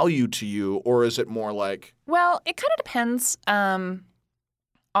value to you, or is it more like? Well, it kind of depends on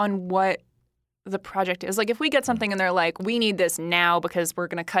what the project is. Like, if we get something and they're like, "We need this now because we're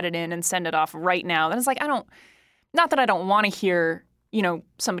going to cut it in and send it off right now," then it's like not that I don't want to hear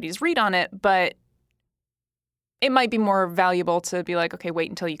somebody's read on it, but it might be more valuable to be like, okay, wait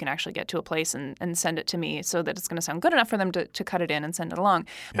until you can actually get to a place and send it to me so that it's going to sound good enough for them to cut it in and send it along.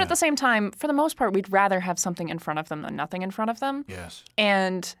 But at the same time, for the most part, we'd rather have something in front of them than nothing in front of them. Yes.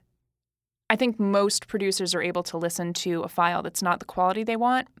 And I think most producers are able to listen to a file that's not the quality they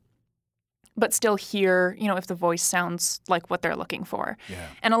want, but still hear, if the voice sounds like what they're looking for. Yeah.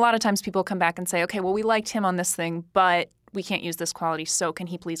 And a lot of times people come back and say, okay, well, we liked him on this thing, but we can't use this quality, so can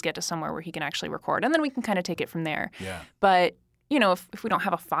he please get to somewhere where he can actually record? And then we can kind of take it from there. Yeah. But, if we don't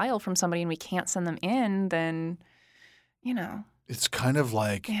have a file from somebody and we can't send them in, then, It's kind of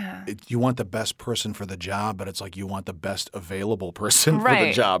like you want the best person for the job, but it's like you want the best available person for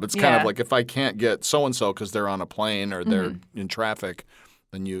the job. It's kind of like if I can't get so-and-so because they're on a plane or they're in traffic,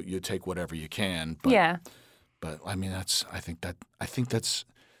 then you take whatever you can. But, But, I mean, I think that's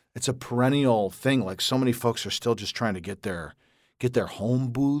 – it's a perennial thing. Like so many folks are still just trying to get their home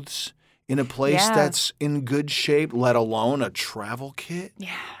booths in a place that's in good shape, let alone a travel kit.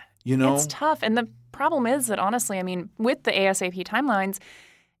 Yeah. You know? It's tough. And the problem is that, honestly, I mean, with the ASAP timelines,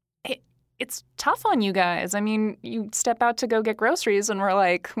 it's tough on you guys. I mean, you step out to go get groceries and we're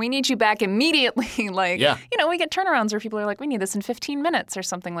like, we need you back immediately. Like, you know, we get turnarounds where people are like, we need this in 15 minutes or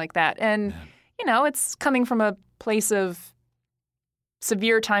something like that. And, you know, it's coming from a place of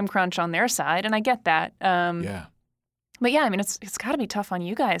severe time crunch on their side. And I get that. But yeah, I mean, it's got to be tough on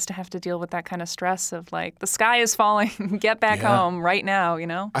you guys to have to deal with that kind of stress of like, the sky is falling, get back home right now, you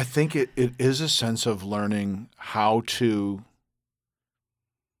know? I think it is a sense of learning how to,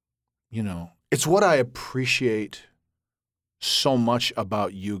 you know, it's what I appreciate so much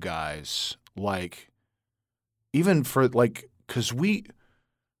about you guys. Like, even for like, because we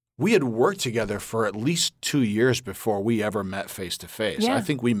had worked together for at least 2 years before we ever met face to face. I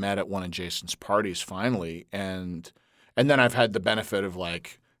think we met at one of Jason's parties finally. And then I've had the benefit of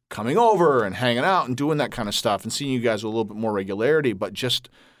like coming over and hanging out and doing that kind of stuff and seeing you guys with a little bit more regularity, but just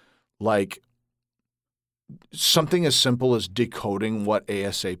like something as simple as decoding what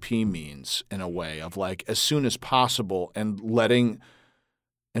ASAP means in a way of like as soon as possible and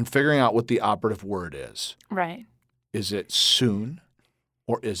figuring out what the operative word is. Right. Is it soon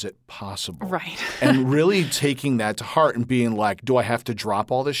or is it possible? Right. And really taking that to heart and being like, do I have to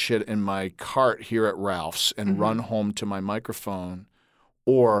drop all this shit in my cart here at Ralph's and run home to my microphone,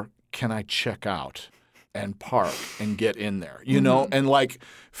 or can I check out and park and get in there, you know, and like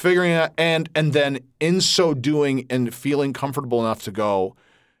figuring out and then in so doing and feeling comfortable enough to go,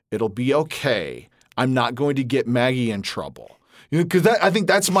 it'll be okay. I'm not going to get Maggie in trouble. You know, because I think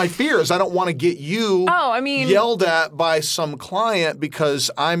that's my fear is I don't want to get you yelled at by some client because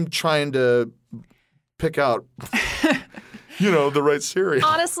I'm trying to pick out, you know, the right cereal.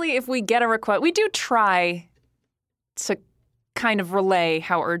 Honestly, if we get a request, we do try to kind of relay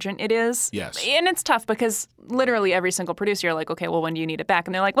how urgent it is. Yes. And it's tough because literally every single producer, you're like, okay, well, when do you need it back?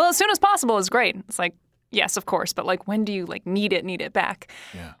 And they're like, well, as soon as possible is great. It's like, yes, of course. But like, when do you like need it back?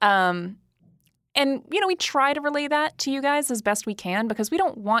 Yeah. And, you know, we try to relay that to you guys as best we can because we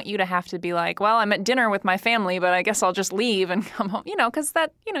don't want you to have to be like, well, I'm at dinner with my family, but I guess I'll just leave and come home, you know, because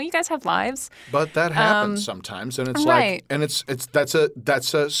that, you know, you guys have lives. But that happens sometimes. And it's like, and that's a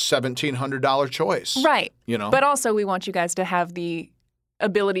 $1,700 choice. Right. You know, but also we want you guys to have the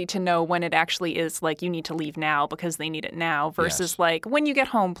ability to know when it actually is like you need to leave now because they need it now versus like when you get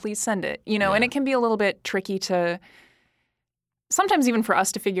home, please send it, you know, and it can be a little bit tricky to sometimes even for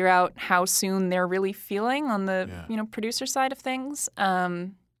us to figure out how soon they're really feeling on the, you know, producer side of things. But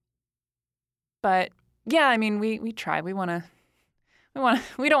yeah, I mean, we try. We don't want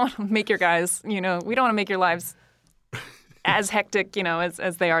to make your guys, you know, we don't want to make your lives as hectic, you know,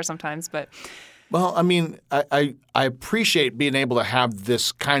 as they are sometimes, but. Well, I mean, I appreciate being able to have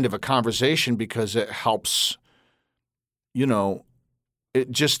this kind of a conversation because it helps, you know, it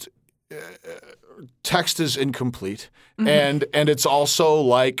just text is incomplete. And it's also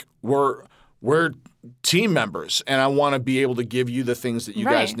like we're team members and I want to be able to give you the things that you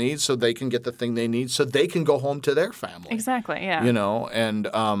guys need so they can get the thing they need so they can go home to their family. Exactly, yeah. You know, and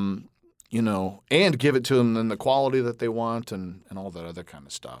you know, and give it to them in the quality that they want and all that other kind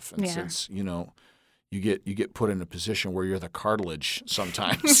of stuff. And since, you know, you get put in a position where you're the cartilage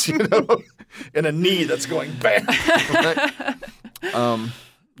sometimes, you know, in a knee that's going bang.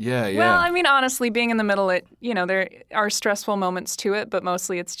 Yeah. Well, I mean, honestly, being in the middle, you know, there are stressful moments to it, but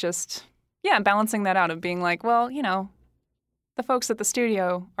mostly it's just, balancing that out of being like, well, you know, the folks at the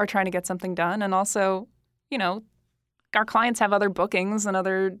studio are trying to get something done. And also, you know, our clients have other bookings and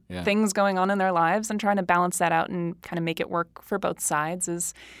other things going on in their lives, and trying to balance that out and kind of make it work for both sides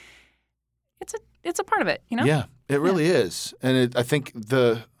it's a part of it, you know? Yeah, it really is. And I think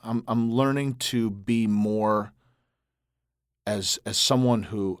I'm learning to be more as someone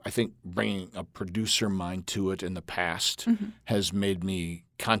who I think bringing a producer mind to it in the past has made me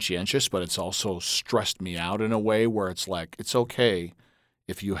conscientious, but it's also stressed me out in a way where it's like, it's okay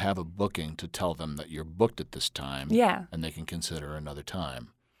if you have a booking to tell them that you're booked at this time and they can consider another time.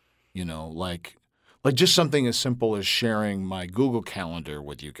 You know, like just something as simple as sharing my Google Calendar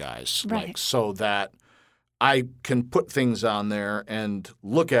with you guys, like so that I can put things on there and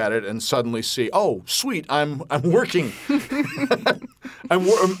look at it and suddenly see, oh, sweet, I'm working.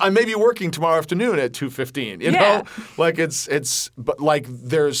 I may be working tomorrow afternoon at 2:15. You know, like but like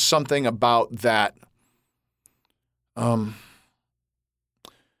there's something about that.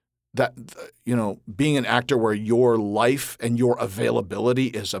 That, you know, being an actor where your life and your availability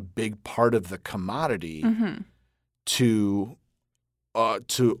is a big part of the commodity to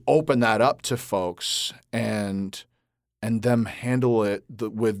open that up to folks and them handle it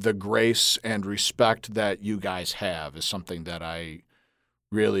with the grace and respect that you guys have is something that I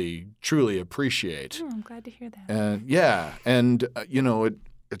really, truly appreciate. Oh, I'm glad to hear that. And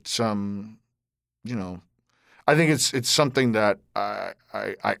it's I think it's something that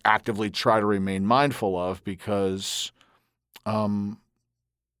I actively try to remain mindful of because,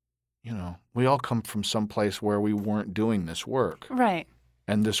 we all come from some place where we weren't doing this work. Right.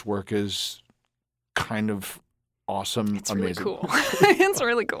 And this work is kind of awesome, It's amazing. really cool. It's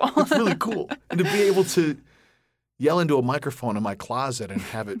really cool. It's really cool. And to be able to yell into a microphone in my closet and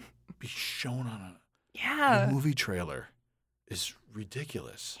have it be shown on a movie trailer is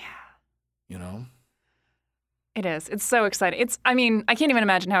ridiculous. Yeah. It is. It's so exciting. I can't even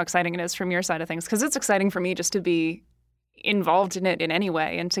imagine how exciting it is from your side of things because it's exciting for me just to be involved in it in any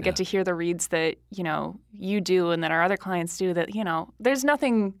way and to get to hear the reads that, you do and that our other clients do that, there's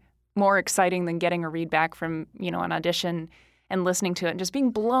nothing more exciting than getting a read back from, an audition and listening to it and just being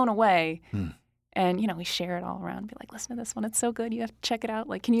blown away. And, we share it all around. Be like, listen to this one. It's so good. You have to check it out.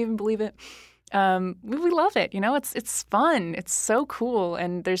 Like, can you even believe it? We love it. It's fun. It's so cool.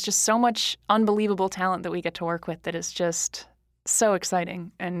 And there's just so much unbelievable talent that we get to work with that is just so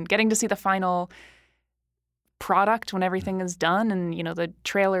exciting. And getting to see the final product when everything is done and, the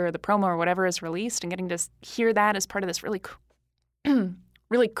trailer or the promo or whatever is released and getting to hear that as part of this really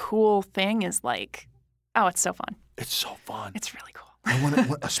really cool thing is like, oh, it's so fun. It's so fun. It's really cool.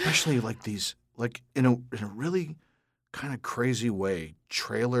 And especially like these, like in a really kind of crazy way,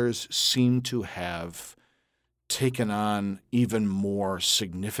 trailers seem to have taken on even more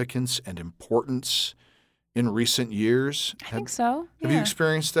significance and importance in recent years. I think so. Have you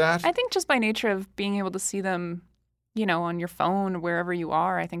experienced that? I think just by nature of being able to see them, on your phone or wherever you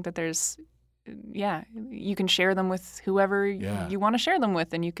are, I think that there's, you can share them with whoever you want to share them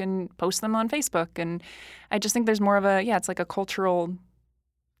with, and you can post them on Facebook. And I just think there's more of it's like a cultural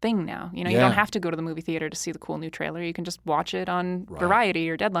thing now. You don't have to go to the movie theater to see the cool new trailer. You can just watch it on Variety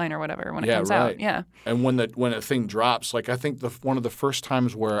or Deadline or whatever when it comes out. Yeah. And when a thing drops, like I think one of the first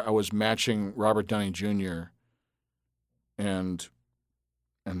times where I was matching Robert Downey Jr. and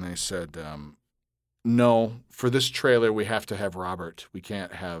they said, no, for this trailer we have to have Robert. We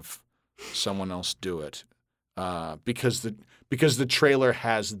can't have someone else do it because the trailer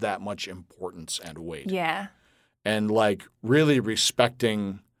has that much importance and weight. Yeah. And like really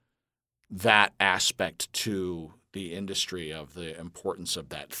respecting that aspect to the industry of the importance of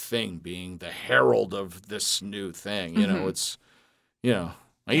that thing being the herald of this new thing. It's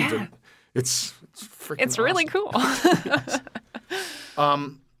it's freaking It's really awesome.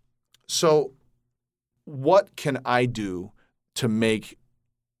 cool. So what can I do to make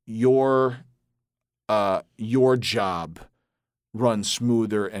your job run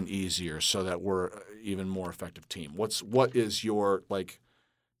smoother and easier so that we're even more effective team? What is your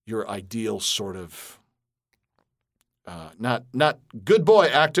ideal sort of not good boy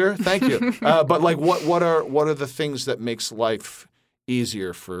actor, thank you, but like what are the things that makes life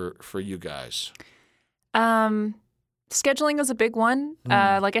easier for you guys? Scheduling is a big one.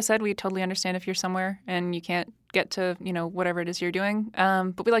 Like I said, we totally understand if you're somewhere and you can't get to whatever it is you're doing.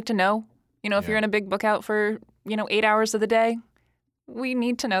 But we like to know. If you're in a big book out for 8 hours of the day, we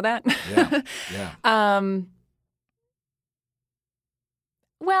need to know that. Yeah.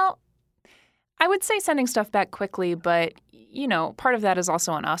 Well, I would say sending stuff back quickly, but, part of that is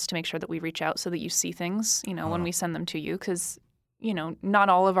also on us to make sure that we reach out so that you see things, when we send them to you. Because, not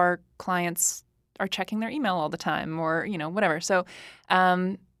all of our clients are checking their email all the time or, whatever. So,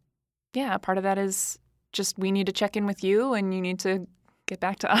 part of that is just we need to check in with you and you need to get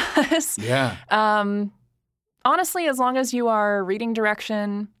back to us. Yeah. Honestly, as long as you are reading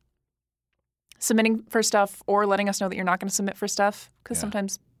direction, submitting for stuff, or letting us know that you're not going to submit for stuff, because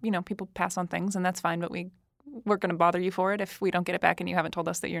sometimes, people pass on things, and that's fine, but we're going to bother you for it if we don't get it back and you haven't told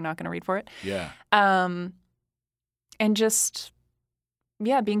us that you're not going to read for it. Yeah. And just,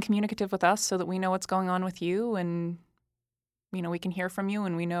 being communicative with us so that we know what's going on with you and, we can hear from you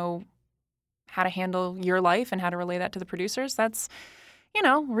and we know how to handle your life and how to relay that to the producers. That's,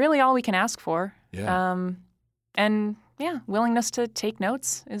 really all we can ask for. Yeah. And willingness to take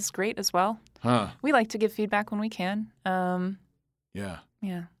notes is great as well. Huh. We like to give feedback when we can. Yeah.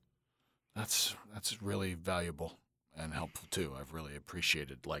 Yeah. That's really valuable and helpful too. I've really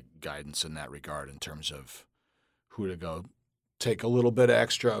appreciated guidance in that regard in terms of who to go take a little bit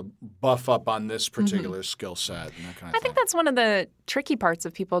extra buff up on this particular skill set and that kind of thing. I think that's one of the tricky parts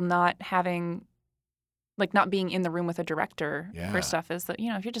of people not having, not being in the room with a director for stuff is that,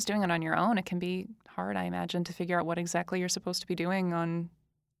 if you're just doing it on your own, it can be hard, I imagine, to figure out what exactly you're supposed to be doing on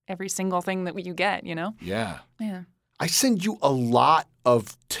every single thing that you get, Yeah. Yeah. I send you a lot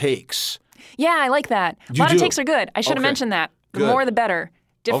of takes. Yeah, I like that. A lot of takes are good. I should have mentioned that. The more, the better.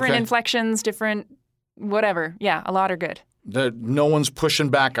 Different Okay. inflections, different whatever. Yeah, a lot are good. No one's pushing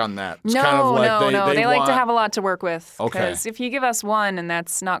back on that. It's No, kind of like no. They like want, to have a lot to work with. Okay. Because if you give us one and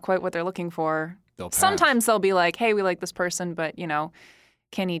that's not quite what they're looking for, They'll pass. sometimes they'll be like, hey, we like this person, but,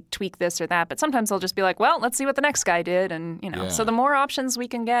 can he tweak this or that? But sometimes they'll just be like, well, let's see what the next guy did. And, Yeah. so the more options we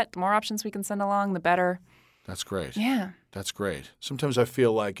can get, the more options we can send along, the better. That's great. Yeah. That's great. Sometimes I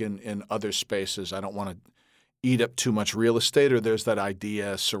feel like in other spaces, I don't want to eat up too much real estate, or there's that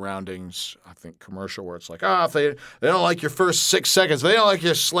idea surrounding, I think, commercial where it's like, if they don't like your first 6 seconds, they don't like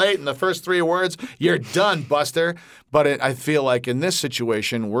your slate in the first 3 words, you're done, Buster. But I feel like in this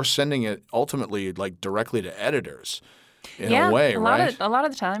situation, we're sending it ultimately like directly to editors in a way, right? A lot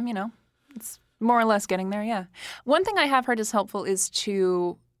of the time, it's more or less getting there, yeah. One thing I have heard is helpful is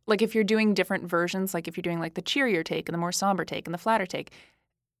to, like if you're doing different versions, like if you're doing like the cheerier take and the more somber take and the flatter take,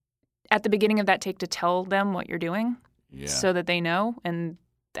 at the beginning of that take to tell them what you're doing so that they know. And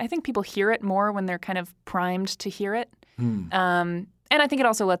I think people hear it more when they're kind of primed to hear it. And I think it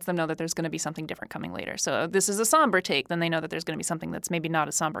also lets them know that there's going to be something different coming later. So if this is a somber take, then they know that there's going to be something that's maybe not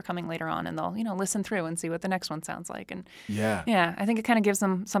as somber coming later on, and they'll, listen through and see what the next one sounds like. And yeah, I think it kind of gives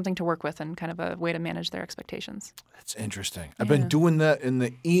them something to work with and kind of a way to manage their expectations. That's interesting. I've been doing that in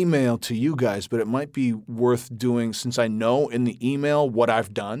the email to you guys, but it might be worth doing since I know in the email what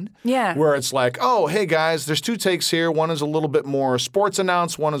I've done. Yeah. Where it's like, oh, hey guys, there's 2 takes here. One is a little bit more sports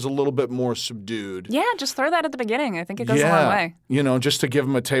announced. One is a little bit more subdued. Yeah, just throw that at the beginting. I think it goes a long way. Just to give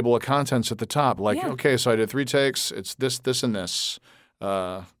them a table of contents at the top. Like, okay, so I did 3 takes. It's this, this, and this. Here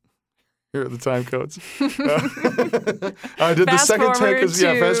are the time codes. I did the second take.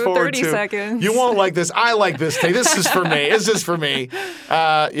 Fast forward 30 seconds. You won't like this. I like this take. This is for me. This is for me.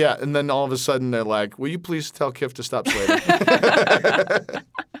 And then all of a sudden they're like, will you please tell Kiff to stop slating?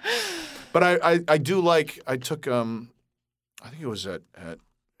 But I do like, I took, I think it was at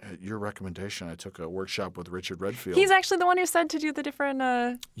your recommendation, I took a workshop with Richard Redfield. He's actually the one who said to do the different.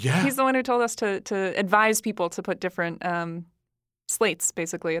 He's the one who told us to advise people to put different slates,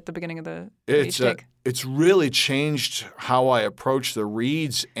 basically, at the beginning of each take. It's really changed how I approach the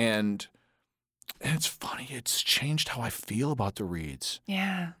reads, and it's funny. It's changed how I feel about the reads.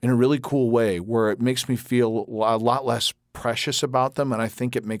 Yeah. In a really cool way, where it makes me feel a lot less precious about them, and I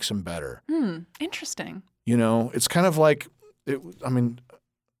think it makes them better. Interesting. It's kind of like,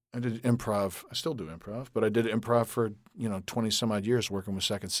 I did improv. I still do improv, but I did improv for, 20 some odd years working with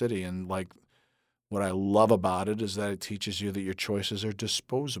Second City. And like, what I love about it is that it teaches you that your choices are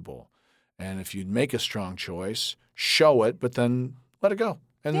disposable. And if you make a strong choice, show it, but then let it go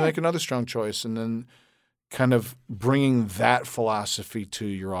and make another strong choice. And then kind of bringing that philosophy to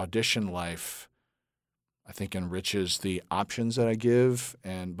your audition life, I think enriches the options that I give.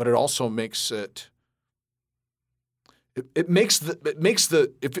 But it also makes it, It makes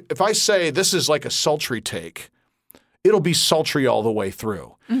the if I say this is like a sultry take, it'll be sultry all the way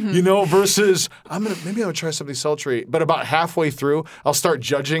through, versus maybe I'm gonna try something sultry, but about halfway through I'll start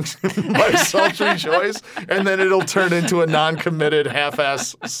judging my sultry choice, and then it'll turn into a non-committed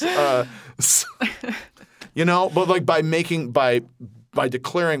half-ass, But like by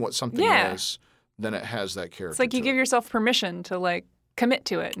declaring what something is, then it has that character. It's like you give yourself permission to like commit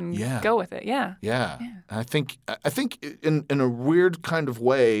to it and go with it. Yeah. And I think in a weird kind of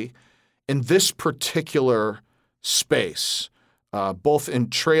way, in this particular space, both in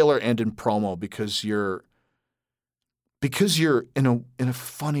trailer and in promo, because you're in a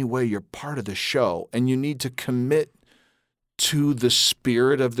funny way, you're part of the show, and you need to commit to the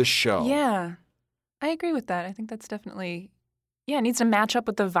spirit of the show. Yeah, I agree with that. I think that's definitely. Yeah, it needs to match up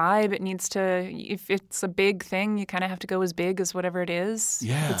with the vibe. It needs to, if it's a big thing, you kind of have to go as big as whatever it is.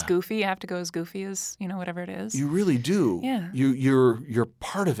 Yeah. If it's goofy, you have to go as goofy as, whatever it is. You really do. Yeah. You're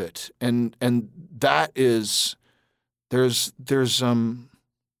part of it. And that is, there's and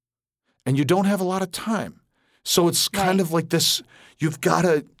you don't have a lot of time. So it's kind of like this, you've got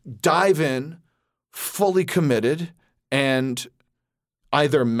to dive in fully committed and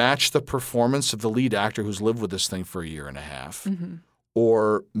either match the performance of the lead actor who's lived with this thing for 1.5 years,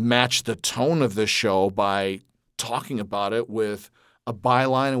 or match the tone of the show by talking about it with a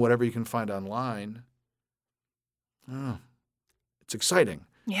byline and whatever you can find online. Oh, it's exciting.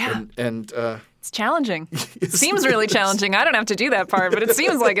 Yeah. And it's challenging. It seems really challenging. I don't have to do that part, but it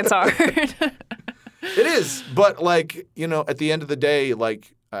seems like it's hard. It is. But like, at the end of the day,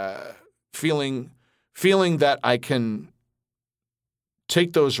 like feeling that I can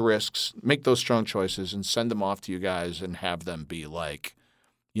take those risks, make those strong choices, and send them off to you guys and have them be like,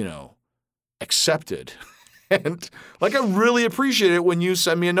 accepted. And like, I really appreciate it when you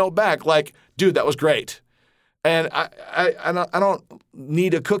send me a note back like, dude, that was great. And I don't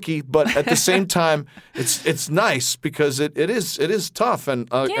need a cookie, but at the same time, it's nice because it is tough. And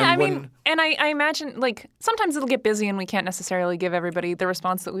I imagine like sometimes it'll get busy and we can't necessarily give everybody the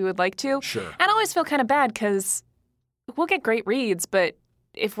response that we would like to. Sure. And I always feel kind of bad because we'll get great reads, but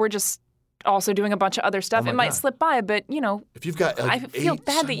if we're just also doing a bunch of other stuff, it might slip by. But if you've got, I feel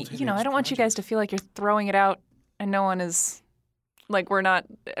bad that I don't want you guys to feel like you're throwing it out and no one is like we're not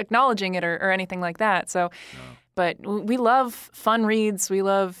acknowledging it or anything like that. So. No. But we love fun reads. We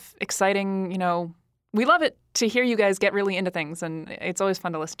love exciting, we love it to hear you guys get really into things. And it's always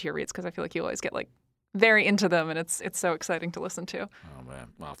fun to listen to your reads because I feel like you always get like very into them and it's so exciting to listen to. Oh, man.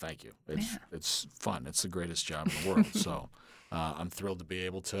 Well, thank you. It's fun. It's the greatest job in the world. So I'm thrilled to be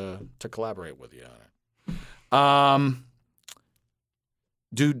able to collaborate with you on it.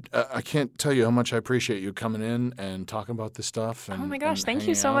 Dude, I can't tell you how much I appreciate you coming in and talking about this stuff. And, oh my gosh, thank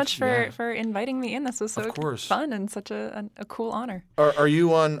you so much for inviting me in. This was so fun and such a cool honor. Are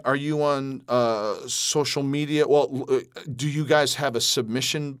you on social media? Well, do you guys have a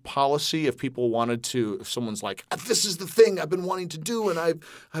submission policy if people wanted to? If someone's like, this is the thing I've been wanting to do, and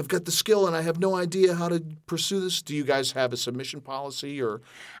I've got the skill, and I have no idea how to pursue this. Do you guys have a submission policy, or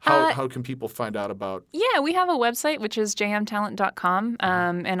how can people find out about? Yeah, we have a website which is jmtalent.com.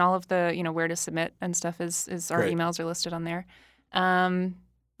 And all of the, where to submit and stuff is our emails are listed on there.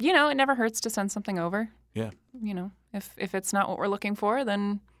 It never hurts to send something over. Yeah. If it's not what we're looking for,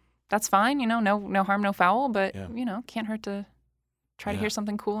 then that's fine. No harm, no foul. But, can't hurt to try to hear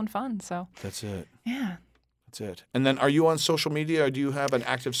something cool and fun. So that's it. Yeah. That's it. And then are you on social media or do you have an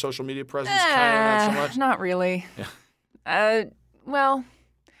active social media presence? Not so much? Not really. Yeah. Well,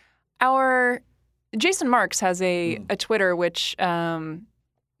 our Jason Marks has a Twitter, which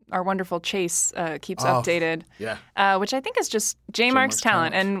our wonderful Chase keeps updated. Yeah. Which I think is just J Marks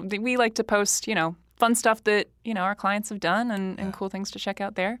Talent. And we like to post, fun stuff that, our clients have done and cool things to check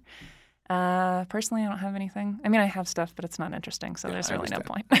out there. Personally, I don't have anything. I mean, I have stuff, but it's not interesting, so there's really no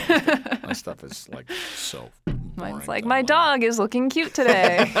point. My stuff is so boring. Mine's like, my dog is looking cute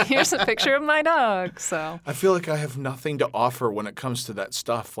today. Here's a picture of my dog. So I feel like I have nothing to offer when it comes to that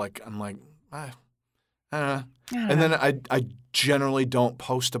stuff. Like, I'm like, I don't know. And then I generally don't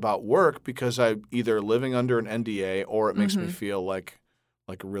post about work because I'm either living under an NDA or it makes me feel like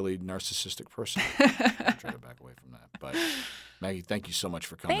a really narcissistic person. I try to back away from that. But Maggie, thank you so much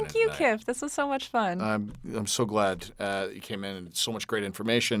for coming in. Thank you, Kiff. This was so much fun. I'm so glad you came in, and it's so much great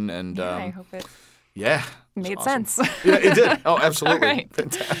information. And I hope it made awesome. sense. Yeah, it did. Oh, absolutely. All right.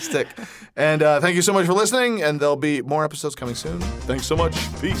 Fantastic. And thank you so much for listening, and there'll be more episodes coming soon. Thanks so much.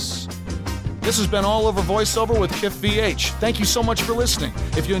 Peace. This has been All Over VoiceOver with Kiff VH. Thank you so much for listening.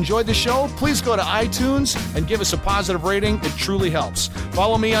 If you enjoyed the show, please go to iTunes and give us a positive rating. It truly helps.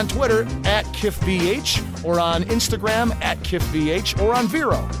 Follow me on Twitter @KiffVH or on Instagram @KiffVH or on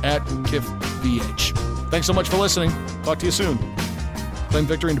Vero @KiffVH. Thanks so much for listening. Talk to you soon. Claim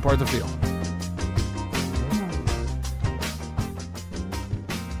victory and depart the field.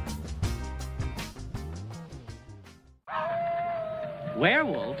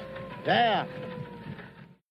 Werewolf? Yeah.